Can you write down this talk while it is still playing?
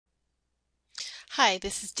Hi,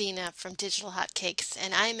 this is Dina from Digital Hotcakes,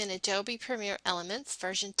 and I'm in Adobe Premiere Elements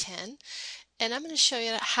version 10, and I'm going to show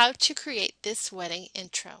you how to create this wedding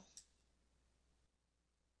intro.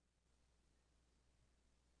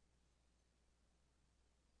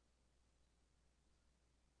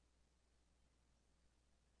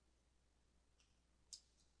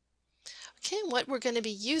 Okay, and what we're going to be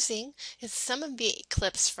using is some of the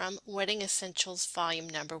clips from Wedding Essentials Volume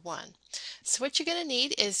Number 1. So what you're going to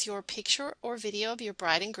need is your picture or video of your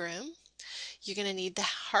bride and groom. You're going to need the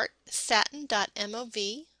heart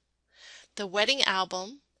satin.mov, the wedding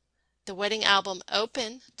album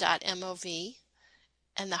open.mov,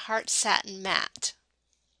 and the heart satin mat.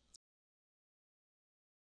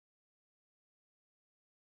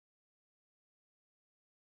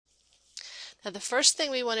 Now the first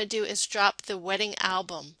thing we want to do is drop the wedding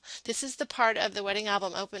album. This is the part of the wedding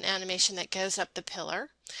album open animation that goes up the pillar.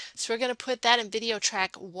 So we're going to put that in video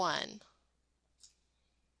track 1.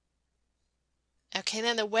 Okay,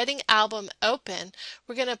 then the wedding album open,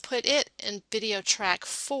 we're going to put it in video track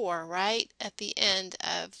 4 right at the end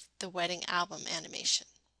of the wedding album animation.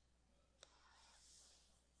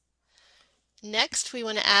 Next, we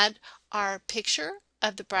want to add our picture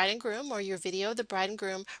of the bride and groom or your video of the bride and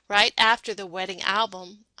groom right after the wedding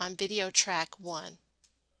album on video track 1.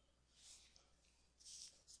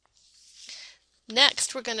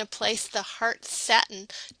 Next, we're going to place the heart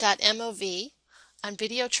satin.mov on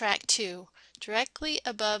video track 2 directly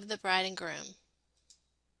above the bride and groom.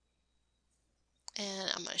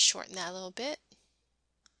 And I'm going to shorten that a little bit.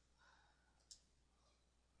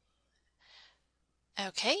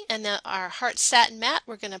 Okay, and then our heart satin mat,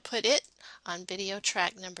 we're going to put it on video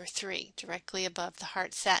track number 3 directly above the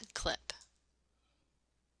heart satin clip.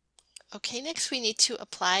 Okay, next we need to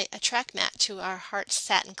apply a track mat to our heart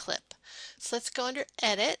satin clip. So let's go under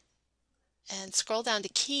Edit and scroll down to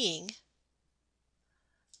Keying.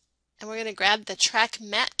 And we're going to grab the track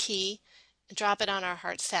mat key and drop it on our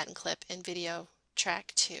heart satin clip in video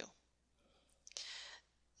track 2.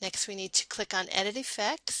 Next we need to click on Edit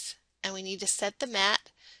Effects, and we need to set the mat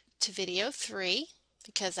to video 3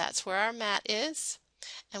 because that's where our mat is.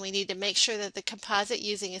 And we need to make sure that the composite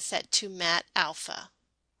using is set to Mat Alpha.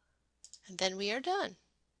 And then we are done.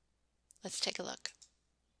 Let's take a look.